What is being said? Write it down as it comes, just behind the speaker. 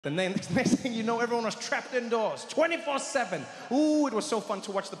The next thing you know, everyone was trapped indoors, 24/7. Ooh, it was so fun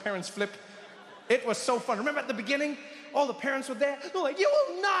to watch the parents flip. It was so fun. Remember at the beginning, all the parents were there. They're like, "You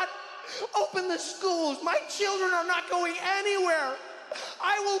will not open the schools. My children are not going anywhere.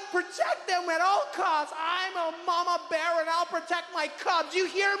 I will protect them at all costs. I'm a mama bear and I'll protect my cubs. You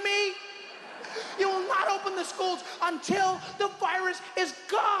hear me? You will not open the schools until the virus is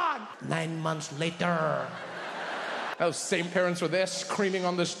gone." 9 months later, those same parents were there screaming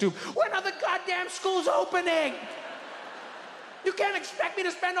on the stoop, "When are the goddamn schools opening? You can't expect me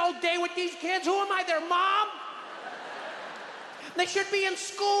to spend all day with these kids. Who am I, their mom? They should be in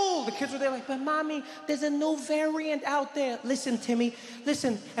school." The kids were there like, "But mommy, there's a new variant out there." Listen, Timmy,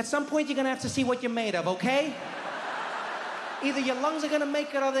 listen, at some point you're gonna have to see what you're made of, okay? Either your lungs are gonna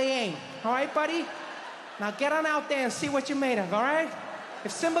make it or they ain't. All right, buddy? Now get on out there and see what you're made of, all right?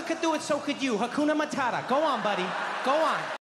 If Simba could do it, so could you. Hakuna Matata. Go on, buddy. Go on.